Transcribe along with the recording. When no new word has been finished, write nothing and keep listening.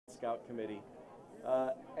Scout Committee.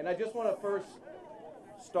 And I just want to first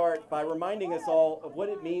start by reminding us all of what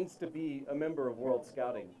it means to be a member of World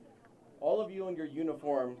Scouting. All of you in your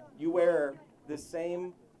uniform, you wear this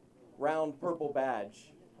same round purple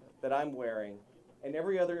badge that I'm wearing, and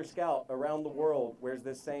every other scout around the world wears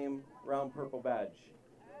this same round purple badge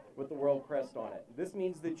with the world crest on it. This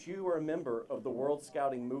means that you are a member of the World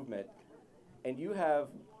Scouting movement, and you have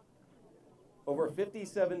over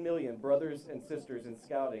 57 million brothers and sisters in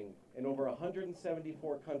scouting in over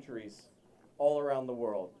 174 countries all around the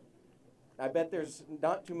world. I bet there's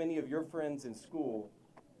not too many of your friends in school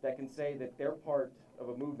that can say that they're part of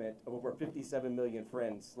a movement of over 57 million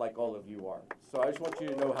friends like all of you are. So I just want you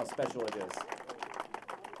to know how special it is.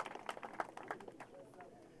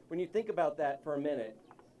 When you think about that for a minute,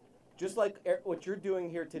 just like what you're doing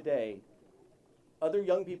here today, other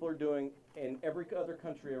young people are doing in every other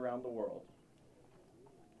country around the world.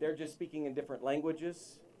 They're just speaking in different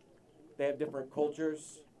languages. They have different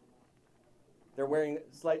cultures. They're wearing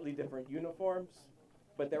slightly different uniforms,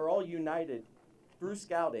 but they're all united through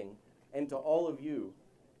scouting. And to all of you,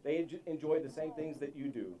 they enjoy the same things that you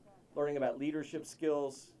do, learning about leadership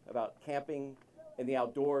skills, about camping in the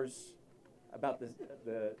outdoors, about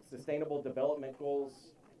the sustainable development goals,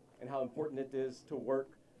 and how important it is to work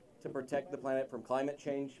to protect the planet from climate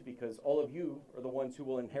change, because all of you are the ones who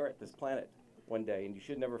will inherit this planet one day, and you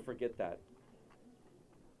should never forget that.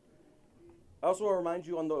 I also want to remind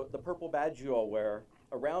you on the purple badge you all wear,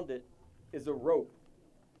 around it is a rope.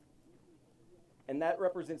 And that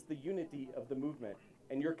represents the unity of the movement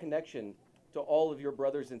and your connection to all of your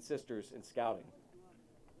brothers and sisters in scouting.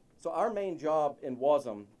 So our main job in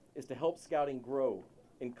WASM is to help scouting grow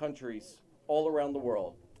in countries all around the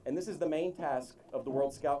world. And this is the main task of the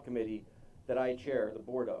World Scout Committee that I chair the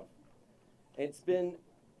board of. And it's been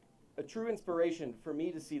a true inspiration for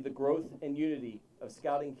me to see the growth and unity of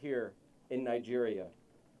scouting here in Nigeria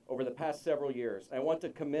over the past several years. I want to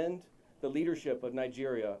commend the leadership of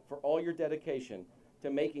Nigeria for all your dedication to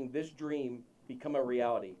making this dream become a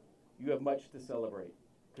reality. You have much to celebrate.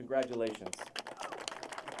 Congratulations.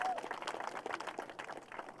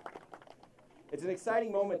 It's an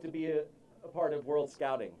exciting moment to be a part of World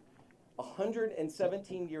Scouting.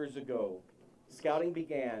 117 years ago, Scouting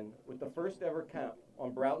began with the first ever camp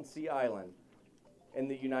on Broughton Island in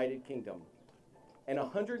the United Kingdom. And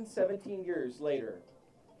 117 years later,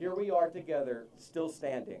 here we are together, still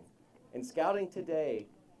standing. And Scouting today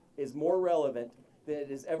is more relevant than it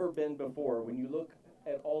has ever been before when you look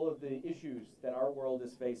at all of the issues that our world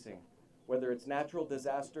is facing, whether it's natural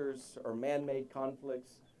disasters or man-made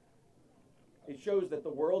conflicts. It shows that the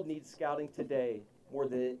world needs scouting today more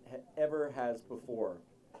than it ever has before.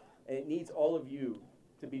 And it needs all of you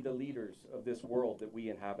to be the leaders of this world that we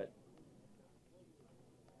inhabit.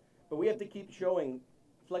 But we have to keep showing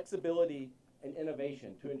flexibility and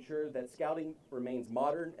innovation to ensure that scouting remains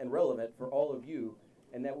modern and relevant for all of you,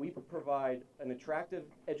 and that we provide an attractive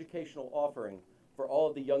educational offering for all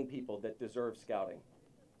of the young people that deserve scouting.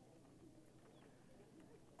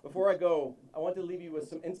 Before I go, I want to leave you with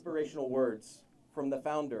some inspirational words from the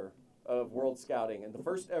founder of World Scouting and the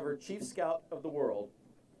first ever Chief Scout of the world,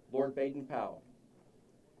 Lord Baden-Powell.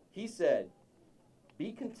 He said,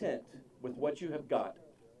 "Be content with what you have got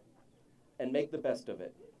and make the best of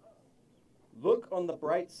it. Look on the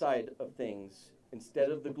bright side of things instead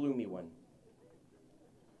of the gloomy one.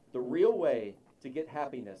 The real way to get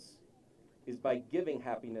happiness is by giving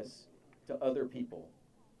happiness to other people.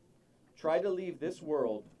 Try to leave this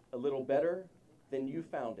world a little better than you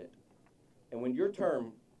found it. And when your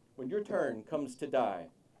turn comes to die,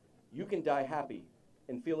 you can die happy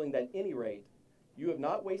and feeling that at any rate, you have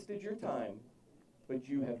not wasted your time, but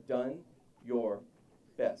you have done your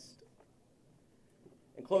best."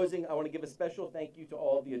 In closing, I want to give a special thank you to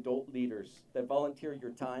all of the adult leaders that volunteer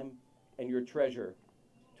your time and your treasure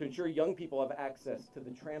to ensure young people have access to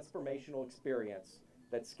the transformational experience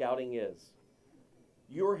that scouting is.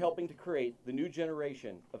 You are helping to create the new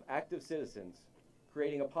generation of active citizens,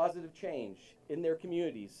 creating a positive change in their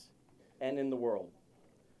communities and in the world.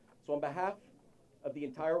 So on behalf of the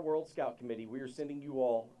entire World Scout Committee, we are sending you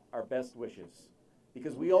all our best wishes,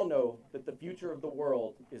 because we all know that the future of the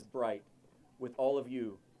world is bright with all of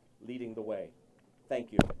you leading the way.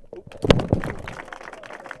 Thank you.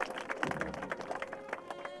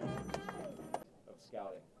 Of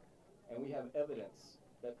scouting. And we have evidence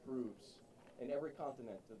that proves in every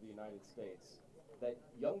continent of the United States that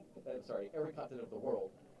every continent of the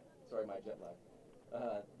world, sorry, my jet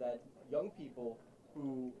lag, that young people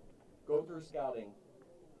who go through scouting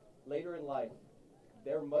later in life,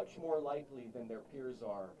 they're much more likely than their peers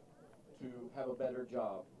are to have a better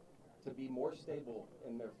job, to be more stable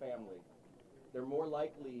in their family. They're more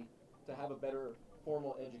likely to have a better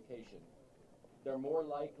formal education. They're more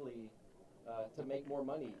likely to make more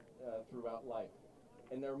money throughout life.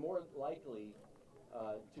 And they're more likely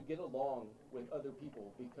to get along with other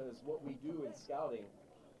people, because what we do in scouting,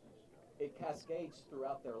 it cascades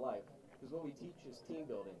throughout their life. Because what we teach is team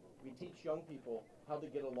building. We teach young people how to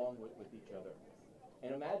get along with each other.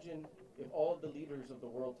 And imagine if all of the leaders of the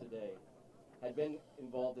world today had been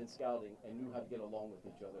involved in scouting and knew how to get along with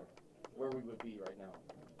each other, where we would be right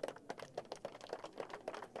now.